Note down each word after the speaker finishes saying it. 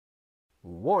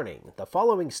Warning, the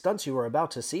following stunts you are about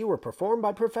to see were performed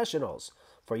by professionals.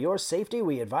 For your safety,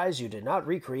 we advise you do not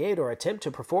recreate or attempt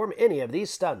to perform any of these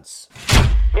stunts.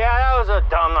 Yeah, that was a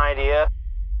dumb idea.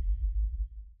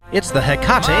 It's the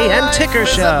Hecate and Ticker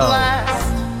Show.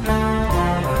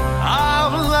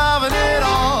 I'm loving it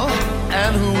all,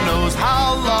 and who knows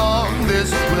how long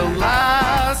this will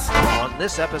last. On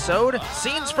this episode,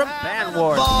 scenes from Band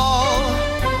Wars.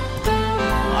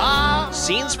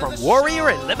 Scenes from Warrior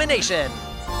Elimination.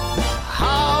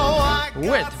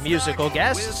 With musical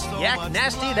guests, Yak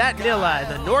Nasty That Nilla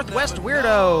and the Northwest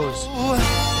Weirdoz.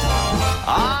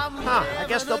 I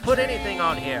guess they'll put anything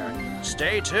on here.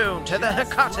 Stay tuned to the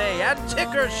Hecate and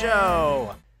Ticker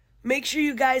Show. Make sure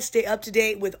you guys stay up to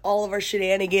date with all of our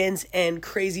shenanigans and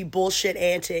crazy bullshit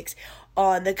antics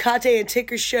on the Hecate and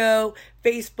Ticker Show,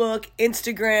 Facebook,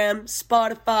 Instagram,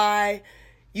 Spotify,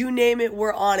 you name it,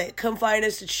 we're on it. Come find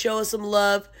us and show us some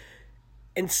love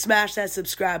and smash that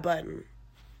subscribe button.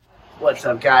 What's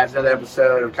up, guys? Another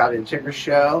episode of Hecate and Ticker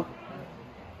Show.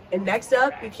 And next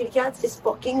up, your kitty cats is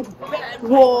fucking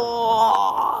Weirdoz.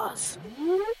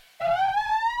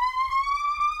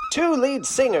 Two lead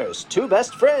singers, two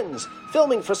best friends,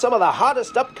 filming for some of the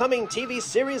hottest upcoming TV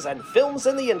series and films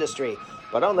in the industry.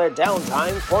 But on their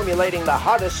downtime, formulating the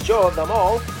hottest show of them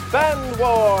all, Band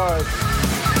Wars.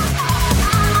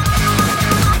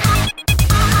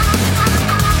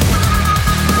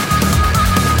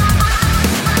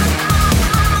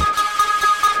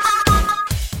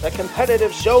 A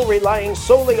competitive show relying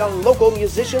solely on local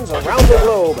musicians around the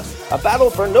globe. A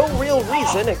battle for no real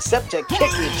reason except to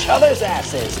kick each other's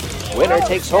asses. Winner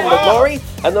takes home the glory,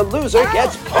 and the loser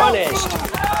gets punished.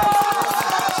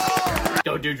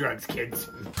 Don't do drugs,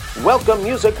 kids. Welcome,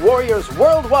 music warriors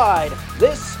worldwide.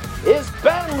 This is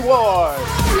Band Wars.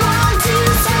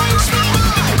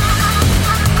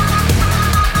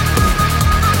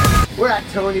 We're at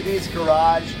Tony B's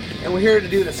garage, and we're here to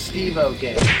do the Steve-O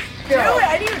game. Dude,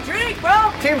 I need a drink,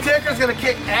 bro. Team Ticker's gonna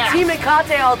kick ass. Team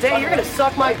Hecate all day. You're gonna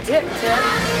suck my dick, Ted.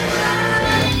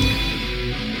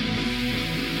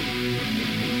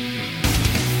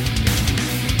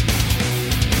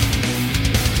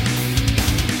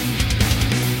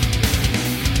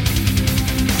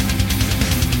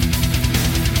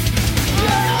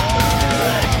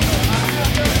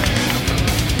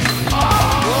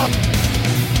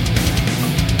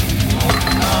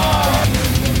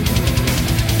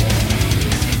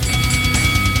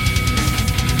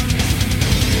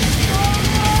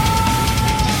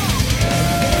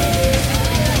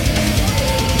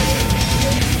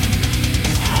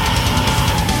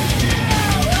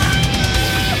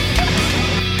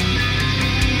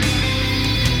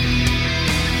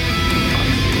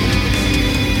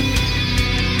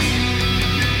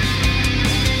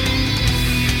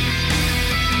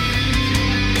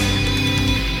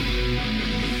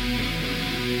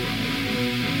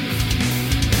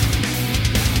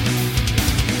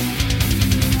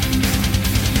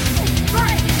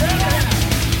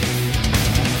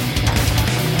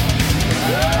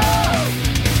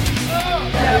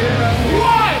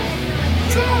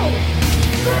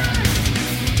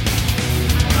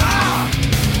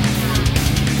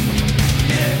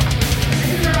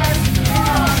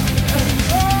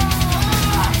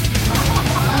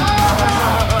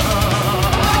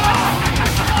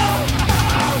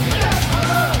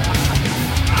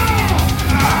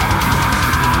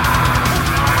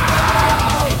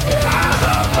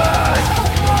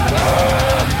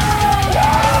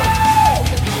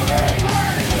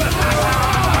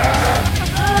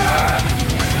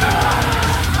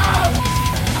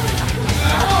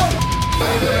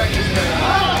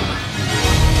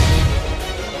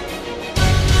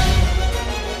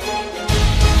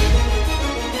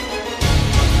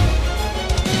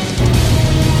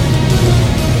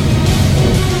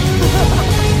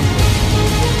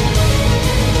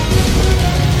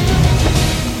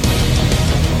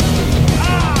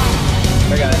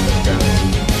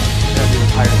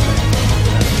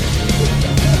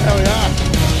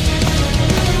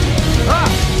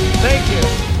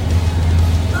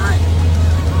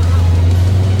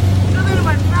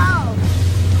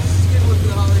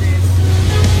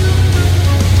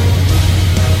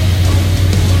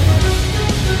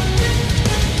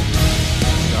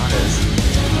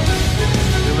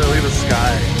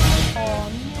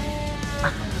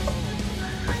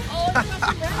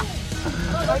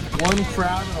 One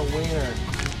crowd and a wiener.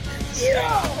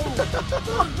 Yeah!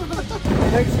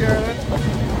 Thanks, Karen.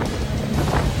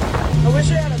 I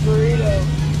wish I had a burrito.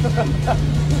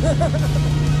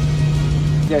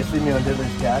 You guys see me on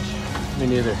Diddler's Couch? Me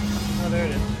neither. Oh, there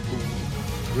it is.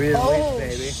 Real Oh,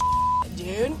 baby.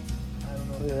 dude.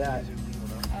 Look at that.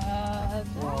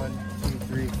 God. 1, 2,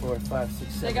 3, 4, 5,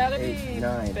 6, 7, They gotta 8, be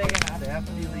 9. big enough. They have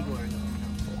to be legal or no.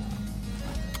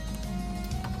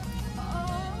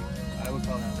 I would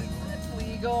call that legal. It's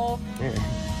legal.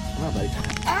 Come on, buddy.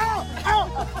 Ow!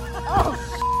 Ow! Oh!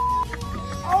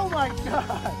 Oh my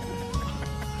God!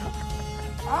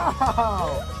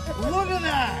 Ow! Look at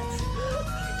that!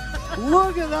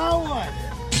 Look at that one!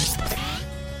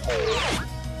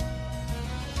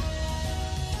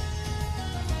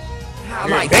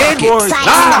 Like fuck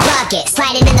it.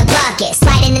 Sliding in the bucket,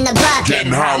 sliding in the bucket.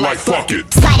 Getting high like fuck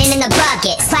it. Sliding in the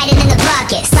bucket, sliding in the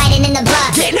bucket, sliding in the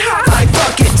bucket. Getting high like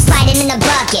fuck it. Sliding in the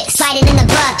bucket, sliding in the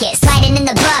bucket, sliding in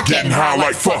the bucket. Getting high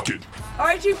like fuck it.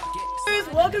 Alright, you f***ers,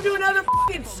 welcome to another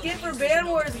f***ing skit for Band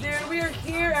Wars, dude. We are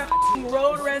here at f***ing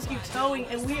Road Rescue Towing,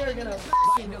 and we are gonna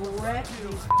f***ing wreck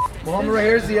these. Mohammed right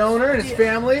here is the owner and his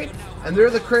family, and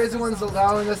they're the crazy ones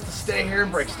allowing us to stay here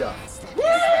and break stuff.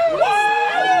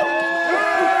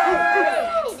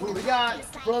 We got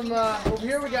from over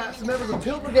here. We got some members of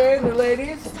Pill Brigade and their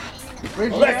ladies.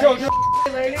 Raise your hands,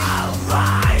 ladies.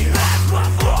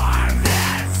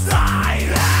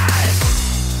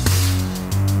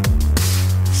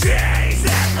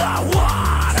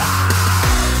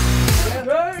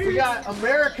 We got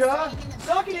America,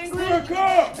 Talking English.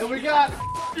 and we got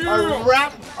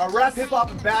our rap hip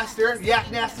hop ambassador, Yak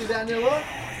Nasty That Nilla.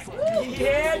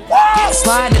 Yeah.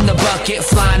 Slide in the bucket,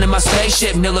 flying in my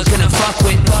spaceship. Nilla couldn't fuck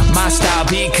with my style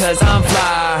because I'm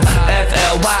fly.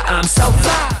 FLY, I'm so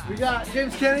fly. We got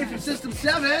James Kennedy from System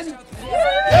 7.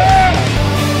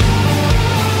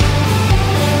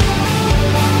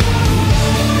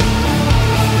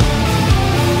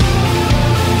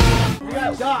 We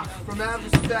got Doc from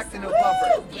Adverse Effect and No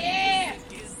Buffer. Yeah.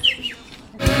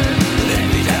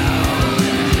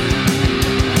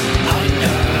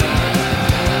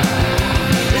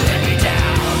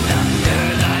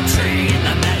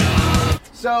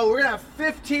 So we're gonna have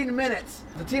 15 minutes.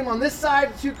 The team on this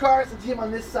side, 2 cars, the team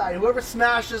on this side. Whoever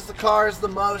smashes the cars the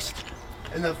most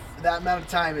in that amount of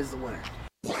time is the winner.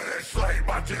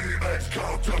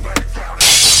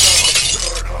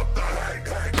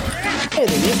 Hey,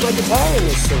 they used my guitar in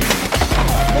this scene.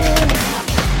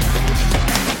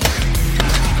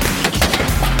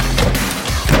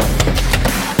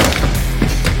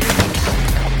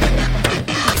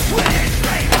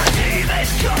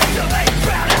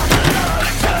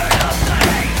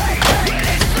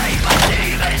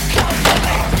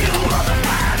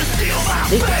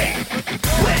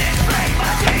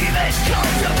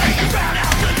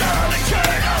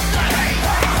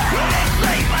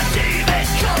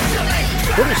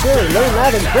 Pretty sure he learned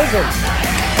that in prison.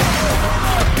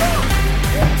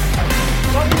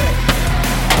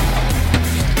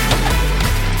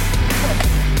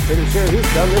 Pretty sure he's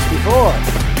done this before.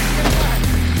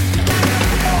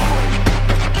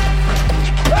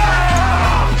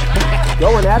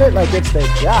 Going at it like it's their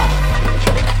job.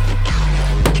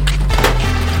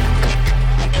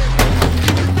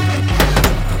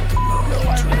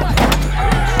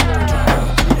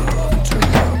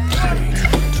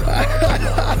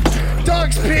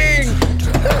 Dog's peeing!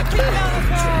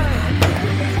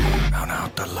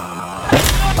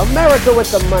 America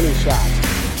with the money shot.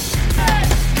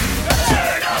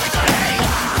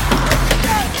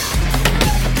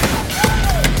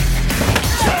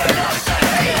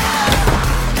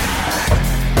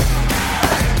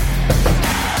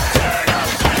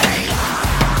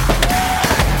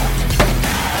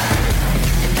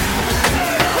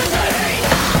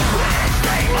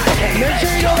 Make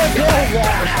sure you know what kills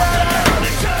that.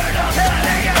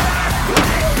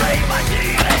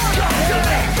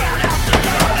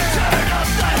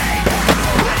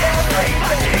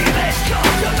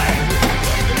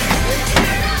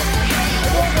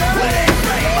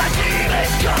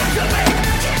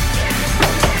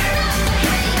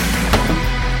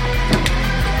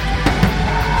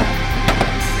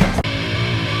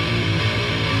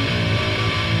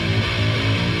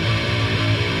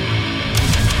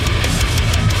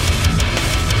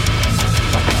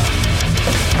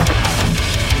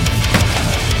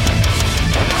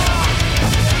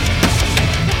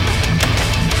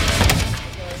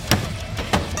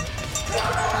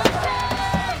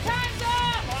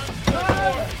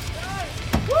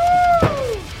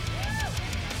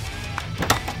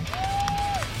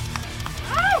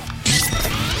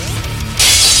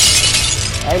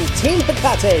 And Team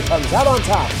Hecate comes out on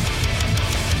top.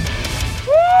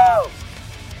 Woo!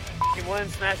 One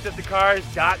smashed up the cars,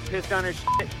 Doc pissed on her shit.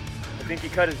 I think he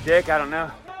cut his dick, I don't know.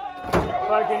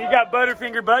 Fucking, you got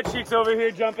Butterfinger butt cheeks over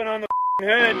here jumping on the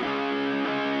hood.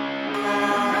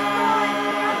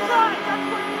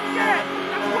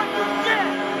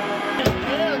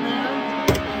 Yeah, man.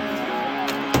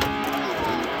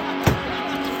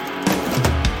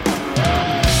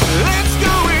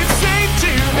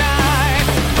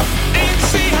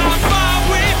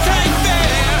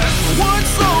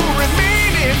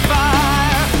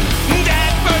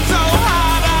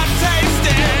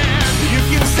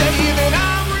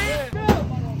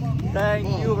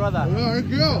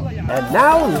 And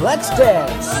now let's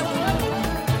dance.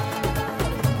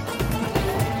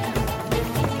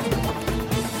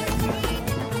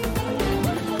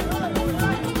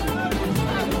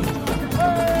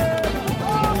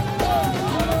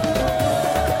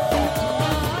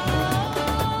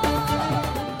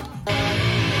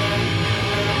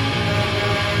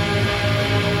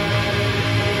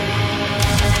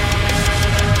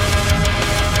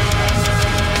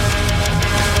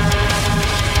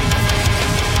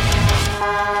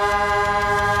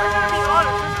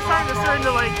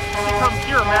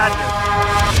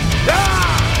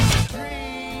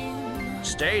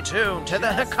 Stay tuned to the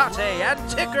Hecate and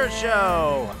Ticker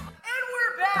Show. And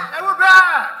we're back. And we're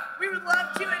back. We would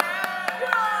love to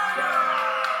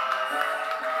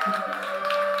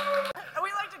And we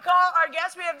like to call our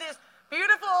guests. We have this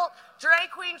beautiful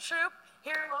drag queen troupe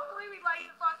here locally. We'd like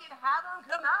to fucking have them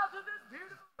come out to this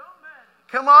beautiful moment.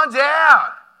 Come on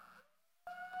down.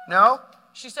 No?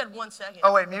 She said 1 second.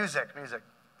 Oh, wait, music.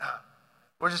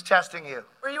 We're just testing you.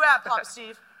 Where you at, Pop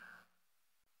Steve?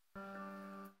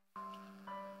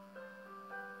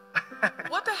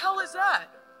 What the hell is that?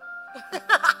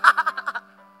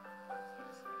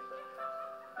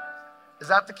 Is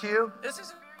that the cue? This is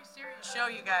a very serious show,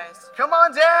 you guys. Come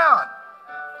on down.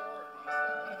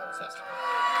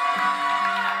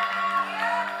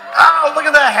 Oh, look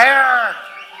at the hair.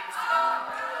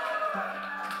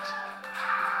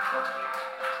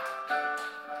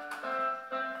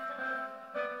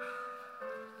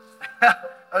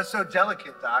 That was so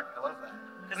delicate, Doc. I love that.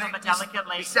 Because I'm a delicate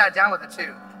lady. He sat down with it,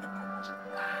 too.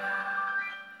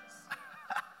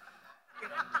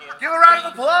 Give a round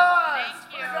of applause.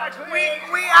 Thank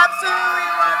you. We absolutely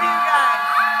love you guys.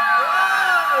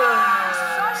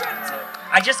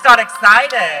 I just got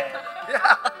excited.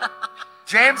 Yeah.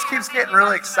 James keeps getting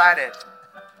really excited.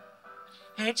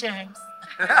 Hey, James.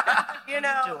 You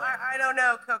know, I don't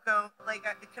know, Coco. Like,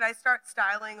 can I start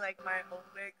styling like my old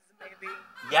wigs, maybe?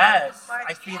 Yes,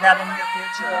 I see that in your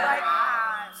future. Like,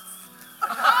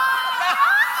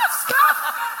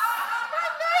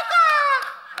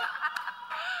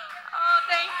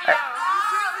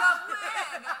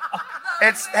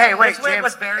 Hey, wait, This wig James.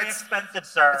 was very expensive,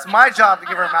 sir. It's my job to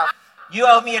give her a mouth. You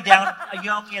owe me a down.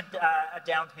 You owe me a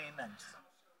down payment.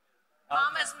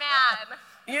 Mama's mad.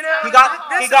 you know, He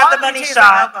got the money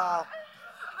shot. Alcohol.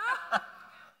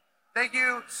 Thank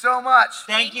you so much.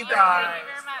 Thank you, guys. Thank you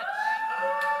very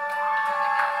much.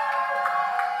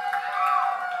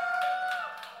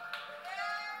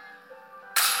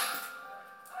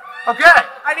 Okay.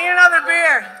 I need another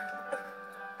beer.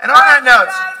 And on that note,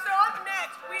 Guys, so up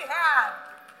next we have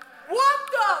What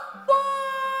the Fuck?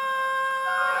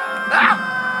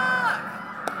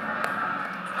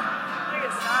 Look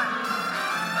at that.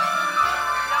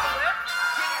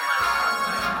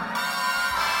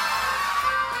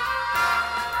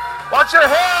 watch your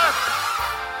hair.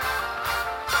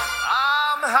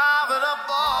 I'm having a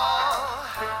ball.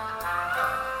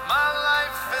 My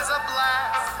life is a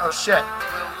blast. Oh, shit.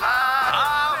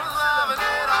 I'm loving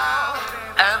it all.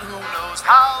 And who knows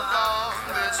how long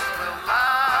this will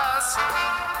last.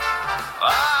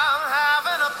 I'm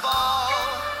having a ball.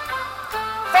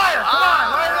 Fire, come on,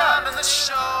 light it up. I'm in the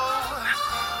show.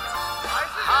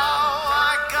 How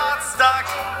I got stuck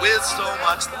with so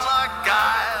much luck,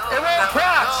 I'll It won't never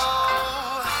catch. know.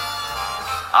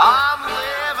 I'm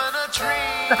living a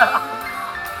dream,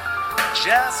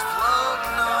 just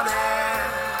floating on air.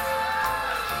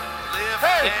 Live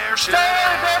air, Stay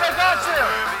there, babe, I got you.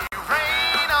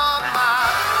 rain on my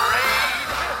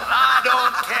parade. I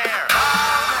don't care.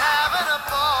 I'm having a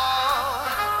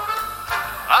ball.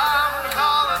 I'm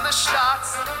calling the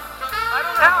shots. I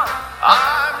don't know.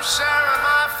 I'm sharing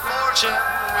my fortune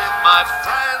with my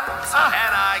friends,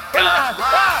 and I got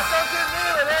lots. Don't get me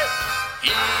with it.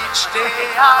 Each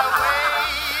day I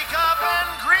wake up and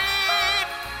greet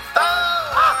the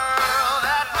world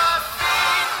at my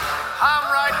feet. I'm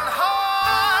riding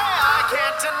high, I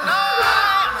can't deny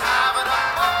I'm having a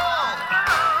ball.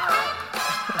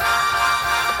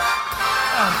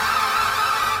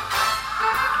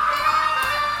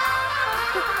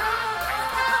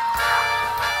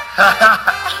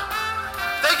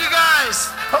 Thank you guys.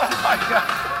 Oh, my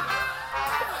God.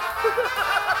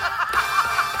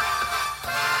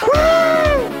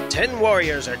 10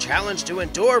 warriors are challenged to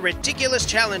endure ridiculous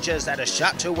challenges at a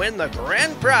shot to win the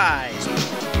grand prize.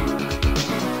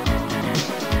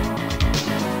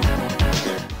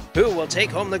 Who will take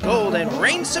home the gold and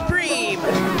reign supreme?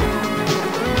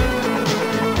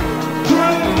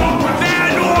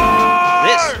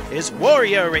 This is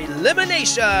Warrior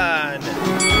Elimination.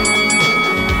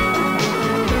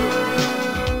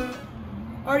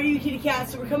 Alright, you kitty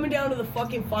cats, so we're coming down to the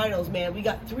fucking finals, man. We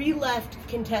got 3 left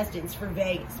contestants for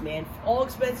Vegas, man. All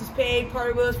expenses paid,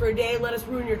 party with us for a day, let us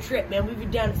ruin your trip, man. We've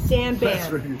been down to Sandbam. Let's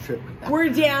ruin your trip. We're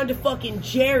down to fucking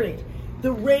Jared,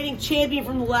 the reigning champion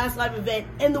from the last live event,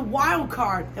 and the wild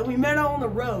card that we met on the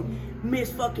road, Miss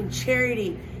fucking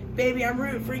Charity. Baby, I'm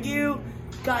rooting for you.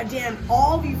 Goddamn,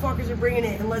 all of you fuckers are bringing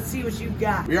it, and let's see what you've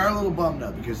got. We are a little bummed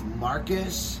up because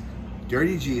Marcus,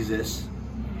 Dirty Jesus,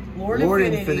 Lord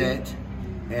Infinite,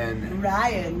 and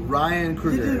Ryan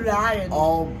Kruger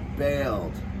all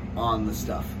bailed on the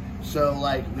stuff. So,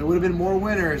 like, there would have been more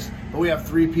winners, but we have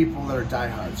 3 people that are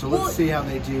diehard. So let's see how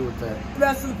they do with the...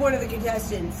 That's the point of the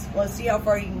contestants. Let's see how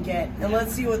far you can get, and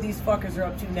let's see what these fuckers are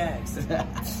up to next. Come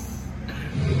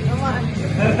on.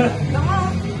 Come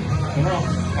on.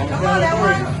 Come on,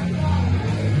 everyone.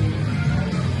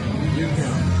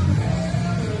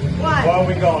 1. What are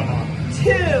we going on?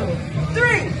 2,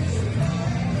 3.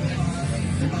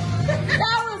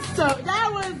 I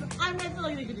feel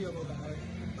like they could do a little better.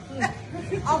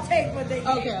 I'll take what they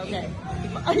can. Okay.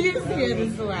 You can see it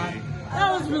is so loud.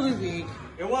 That was really weak.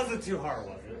 It wasn't too hard,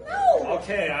 was it? No.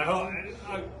 Okay, I hope.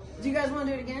 Do you guys want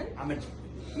to do it again?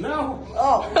 No.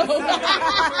 Oh.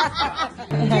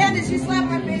 Candace, you slap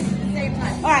my face at the same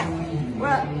time. All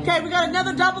right. Okay, we got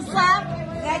another double slap.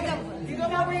 You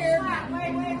come over here.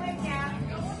 Wait, now.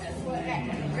 Okay.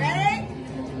 Ready?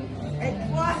 And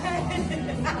 1.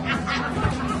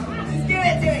 Just do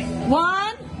it.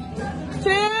 1,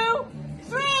 2,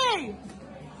 3.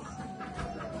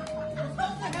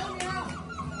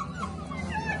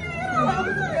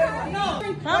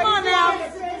 Come on now.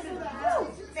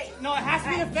 No, it has to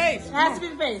be the face. It has to be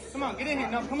the face. Come on, get in here.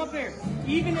 No, come up here.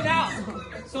 Even it out.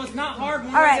 So it's not hard.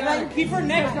 All right, keep her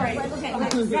neck straight. Okay.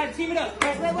 You gotta team it up.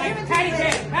 Like patty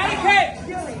cake. Patty cake.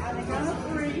 Julie, on the count of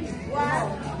 3.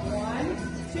 1,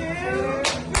 2.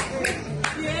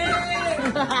 Yeah.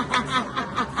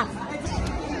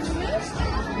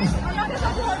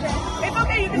 It's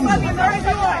okay. You can slap me as hard as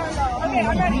you want. Okay,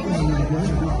 I'm ready.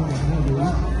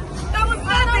 That was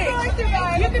perfect.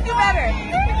 You can do better.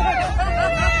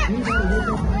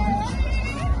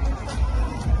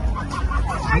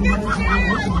 I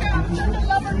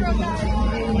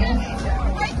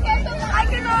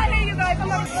cannot hear you guys. I'm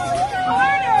like,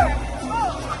 harder.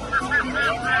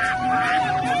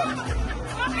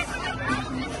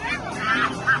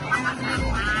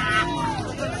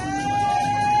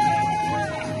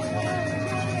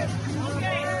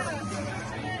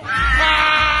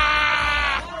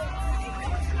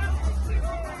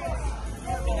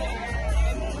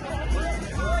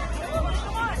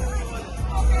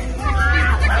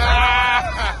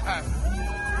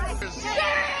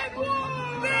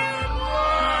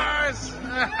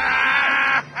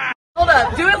 Hold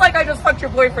up, do it like I just fucked your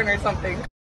boyfriend or something.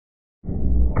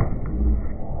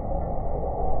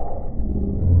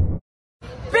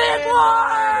 Big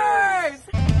Wars!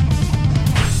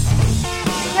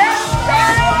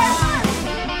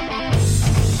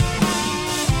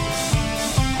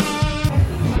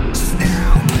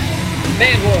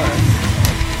 Man War.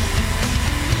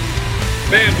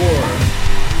 Man War.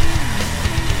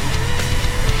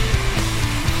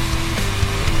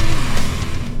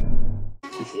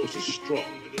 The force is strong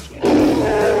in this one.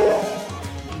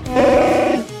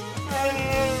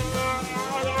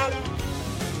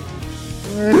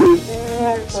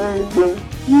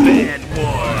 Man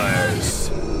Wars.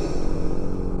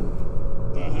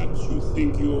 Perhaps you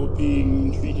think you're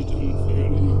being treated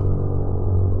unfairly.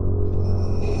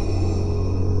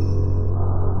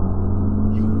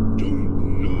 You don't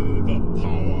know the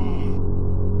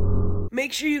power.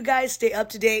 Make sure you guys stay up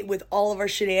to date with all of our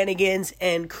shenanigans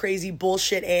and crazy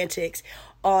bullshit antics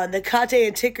on the Kate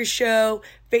and Ticker Show,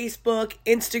 Facebook,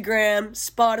 Instagram,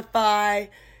 Spotify,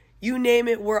 you name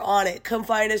it, we're on it. Come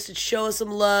find us and show us some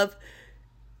love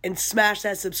and smash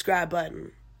that subscribe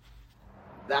button.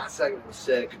 That segment was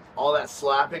sick. All that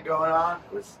slapping going on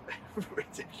was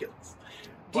ridiculous.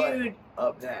 Dude. But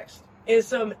up next is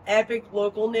some epic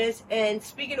localness. And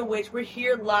speaking of which, we're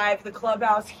here live at the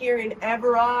clubhouse here in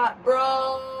Everett,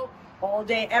 bro. All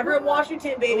day. Everett,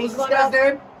 Washington, baby. What's this guy's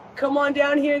name? Come on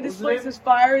down here. This place is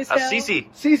fire as hell.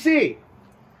 CC.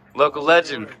 Local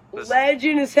legend.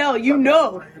 Legend as hell. You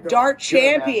know. Dart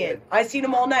champion. I seen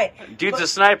him all night. Dude's a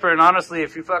sniper, and honestly,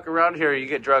 if you fuck around here, you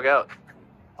get drug out.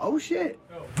 Oh, shit.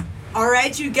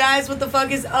 Alright, you guys, what the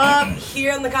fuck is up?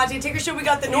 Here on the Kate and Ticker Show, we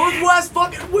got the Northwest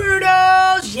fucking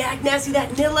Weirdoz. Yak Nasty,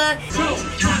 that Nilla.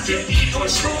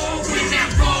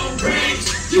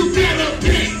 You better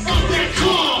pick up that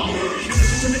call.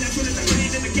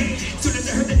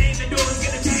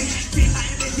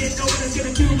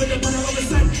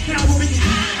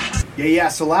 Yeah.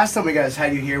 So last time we guys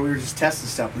had you here, we were just testing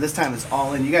stuff, but this time it's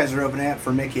all in. You guys are opening up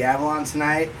for Mickey Avalon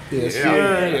tonight. Yes,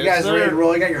 sir. You guys are ready to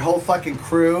roll. You got your whole fucking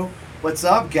crew. What's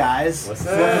up, guys? What's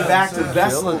up? Welcome back to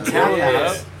Vessel Tap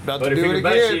House. About to do it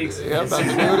again. Yeah, about to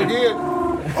do it again.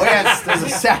 Oh yeah, there's a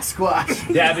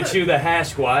Sasquatch. Dab at you, the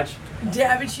hash squatch.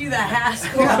 Dab at you, the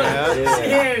Hasquatch.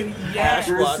 Dude, yeah.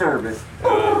 Service.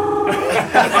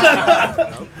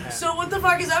 So what the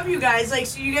fuck is up, you guys? Like,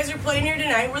 so you guys are playing here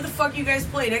tonight. Where the fuck you guys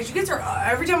playing next? You guys are,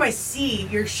 every time I see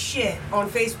your shit on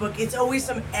Facebook, it's always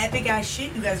some epic ass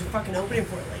shit you guys are fucking opening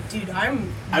for. Like, dude,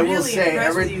 I'm really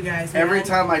impressed with you guys, man. Every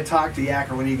time I talk to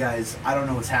Yak or one of you guys, I don't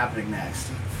know what's happening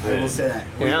next. I will say that.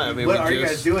 What are you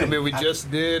guys doing? I mean, we just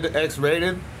did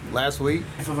X-Rated last week.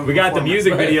 We got the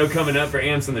music video coming up for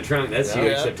Amps in the Trunk. That's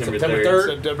huge, September 3rd.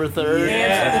 September 3rd.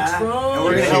 Yeah. And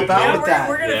we're going to help out with that.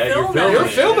 We're going to film it. You're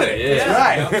filming it.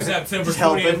 Yeah. That's right. September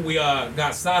 20th, we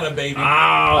got Sada Baby.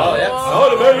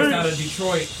 Soda Baby. Out of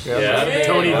Detroit. Yeah,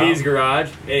 Tony V's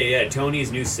garage. Hey, yeah,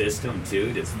 Tony's new system,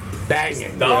 too. Just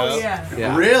banging. Oh,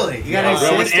 yeah. Really? You got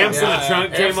a When system? Amps in the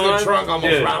Trunk came on. The Trunk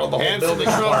almost rattled the whole building.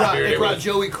 They brought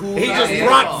Joey Cool. He just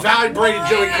brought vibrated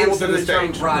Joey Cool to the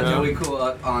Trunk stage. brought Joey Cool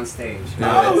up on stage.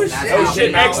 Oh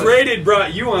shit! X-Rated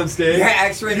brought you on stage. Yeah,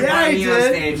 X-Rated brought me on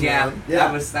stage. Yeah,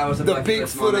 that was a the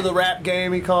Bigfoot of the rap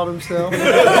game. He called himself.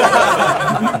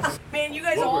 Man, you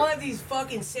guys all have these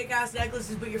fucking sick ass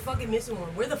necklaces, but you're fucking missing one.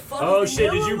 Where the fuck? Oh is the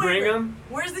shit! Nilla Did you bring wearing? them?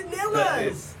 Where's the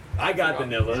Nillas? I got the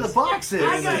Nillas. The boxes.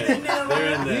 I got the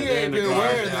Nillas. They're in the car.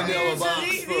 wearing the Nilla box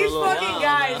These for a little fucking while.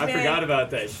 guys, man. I forgot about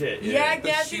that shit. Yeah,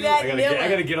 Nancy, that Nilla. I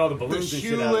gotta get all the balloons The and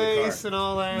shit out of the shoelace car. and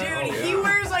all that. Dude, he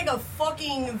wears like a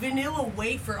fucking vanilla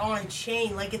wafer on a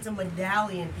chain, like it's a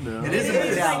medallion. No. It is a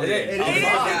medallion. It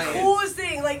is the coolest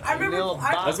thing. Like I remember.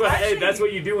 That's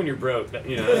what you do when you're broke.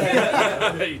 You know.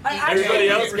 Everybody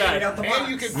else got And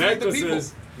you can feed the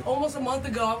necklaces. Almost a month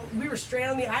ago, we were straight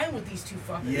on the island with these two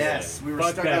fuckers. Yes, we were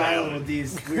Fuck stuck on that the island island. with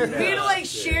these We weird had to like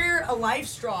share a life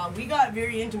straw. We got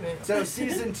very intimate. So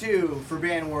season 2 for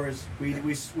Band Wars, we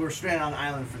were stranded on an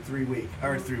island for 3 weeks.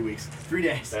 3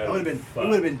 days. That We would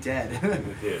have been dead.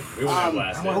 Dude, we would have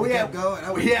lasted. We kept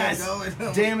going. Yes,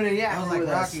 going. Damon and Yak I was were like with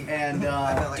us, Rocky. and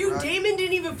Dude, Damon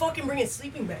didn't even fucking bring his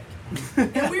sleeping bag.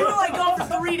 And we were like gone for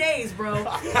 3 days, bro.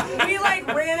 We like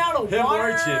ran out of Him or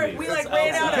water. Jimmy. We like That's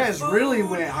ran awesome. out you of guys food. really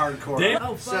went hardcore.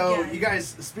 Oh, fuck So yeah. you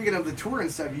guys, speaking of the tour and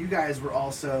stuff, you guys were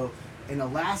also in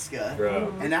Alaska,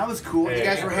 Bro. and that was cool. Hey, you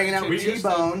guys were hanging out we with just-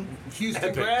 T-Bone. Houston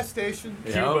Epic. gas station.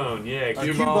 Cubone, yeah,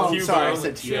 Cubone, sorry, I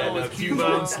said T-Bone. Yeah, no,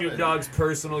 Cubone, Snoop Dogg's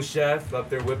personal chef up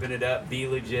there whipping it up. Be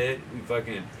legit. We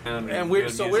fucking. And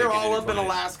we're all up in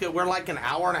Alaska. We're like an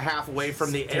hour and a half away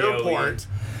from the airport,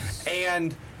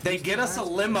 and they get us a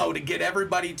limo to get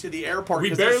everybody to the airport. We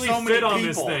 'cause there's barely so many fit on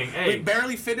this people. thing. Hey, we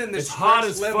barely fit in this it's hot stretch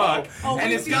as limo, fuck. Oh, and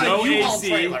we it's got no a U-Haul AC.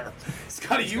 trailer. It's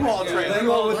got a U-Haul trailer.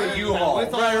 Limo with a U-Haul.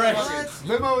 Right.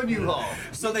 Limo and U-Haul.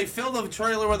 So they fill the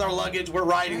trailer with our luggage. We're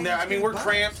riding there. I mean, we're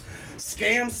cramped.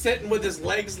 Scam's sitting with his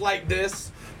legs like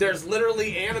this. There's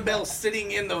literally Annabelle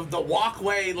sitting in the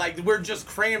walkway. Like, we're just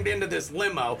crammed into this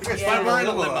limo. But we're in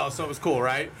a limo, so it was cool,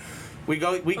 right? We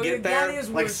get there.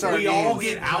 We all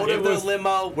get out of the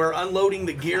limo. We're unloading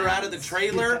the gear out of the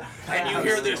trailer, and you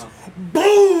hear this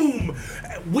boom.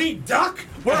 We duck.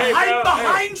 We're hiding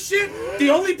behind shit. The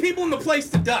only people in the place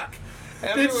to duck.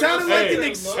 It sounded like an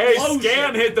explosion. Hey,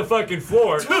 Scam hit the fucking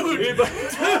floor. Dude, What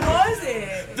was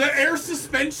it? the air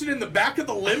suspension in the back of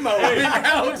the limo went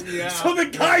out. So the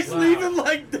guy's leaving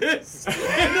like this.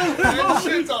 And the limo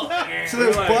So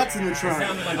there's butts in the trunk. It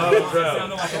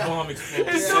sounded like a bomb explosion.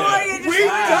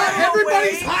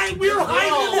 Everybody's hiding. We were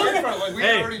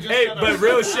hiding. Hey, but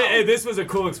real shit. Hey, this was a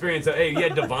cool experience. Hey, you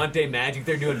had Devontae Magic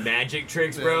there doing magic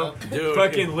tricks, bro. Dude.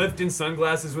 Fucking lifting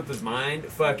sunglasses with his mind.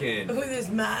 Fucking. With his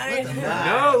mind.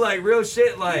 No, like real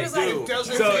shit. Like, was like, dude. It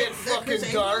doesn't So get fucking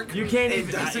dark. you can't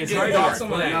even. doesn't It's get hard dark. to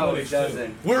explain. No, it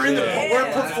doesn't.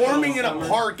 We're performing in a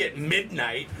park at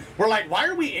midnight. We're like, why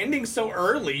are we ending so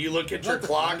early? You look at your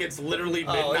clock, it's literally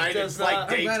midnight. It's like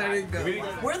daytime.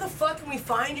 Where the fuck can we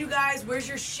find you guys? Where's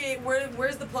your shit?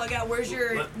 Where's the plug out? Where's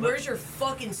your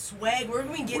fucking swag? Where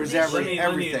can we get Where's this everything?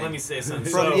 shit? Let me say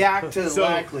something. From Yak to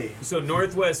Lackley. So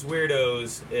Northwest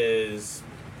Weirdoz is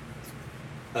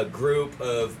a group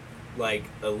of like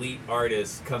elite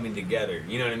artists coming together,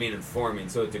 you know what I mean, and forming.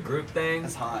 So it's a group thing.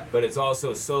 That's hot. But it's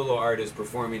also solo artists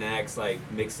performing acts, like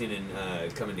mixing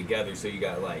and coming together. So you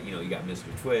got like, you got Mr.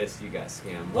 Twist, you got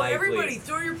Scam Well, Likely. everybody,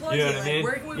 throw your plugs You know in. what I Like, mean?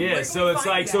 where can we, yeah, where can so we it's find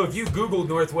like, you so guys? if you Google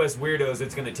Northwest Weirdoz,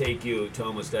 it's gonna take you to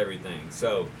almost everything.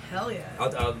 So Hell yeah.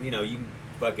 I'll you can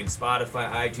fucking Spotify,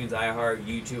 iTunes, iHeart,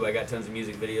 YouTube. I got tons of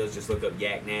music videos. Just look up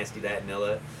Yak Nasty, that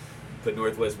Nilla. put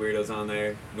Northwest Weirdoz on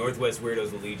there. Northwest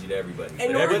Weirdoz will lead you to everybody.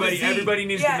 And but everybody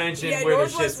needs to mention where their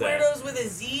shit's at. Northwest Weirdoz with a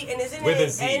Z, and isn't With it a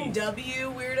Z.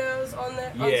 NW Weirdoz on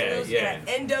there? Yeah.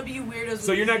 NW Weirdoz.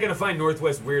 So you're not gonna find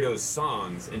Northwest Weirdoz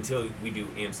songs until we do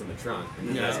Amps in the Trunk.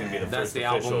 And that's gonna be the first the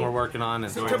official album we're working on.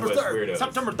 September 3rd.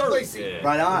 September 3rd. Yeah.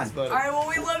 Right on. All right, well,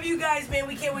 we love you guys, man.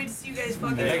 We can't wait to see you guys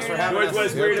fucking Thanks here. for having us.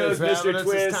 Northwest Weirdoz, Mr.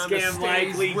 Twist, Scam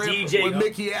Likely, DJ. With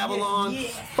Mickey Avalon,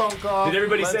 Funk Off. Did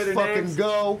everybody say their fucking names?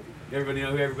 Go. Everybody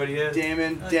know who everybody is?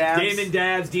 Damon Dabs. Damon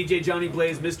Dabs, DJ Johnny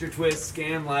Blaze, Mr. Twist,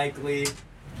 Scam Likely,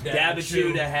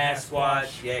 Dabachu, the Hash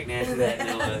Squash, Yak Nasty, that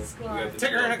Nilla.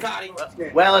 Tigger and a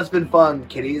Cotty. Well, it's been fun,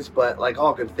 kiddies, but like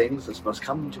all good things, this must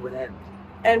come to an end.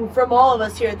 And from all of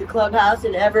us here at the Clubhouse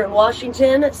in Everett,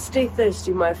 Washington, stay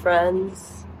thirsty, my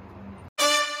friends.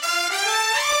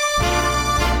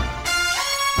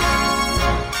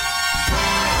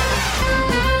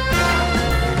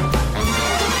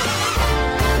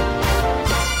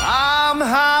 I'm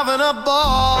having a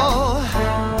ball.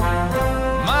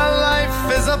 My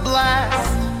life is a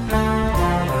blast.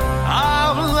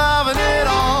 I'm loving it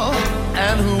all.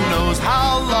 And who knows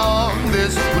how long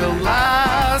this will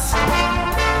last.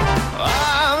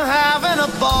 I'm having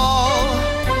a ball.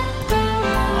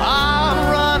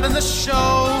 I'm running the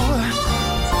show.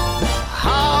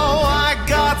 How I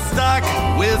got stuck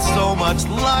with so much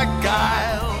luck,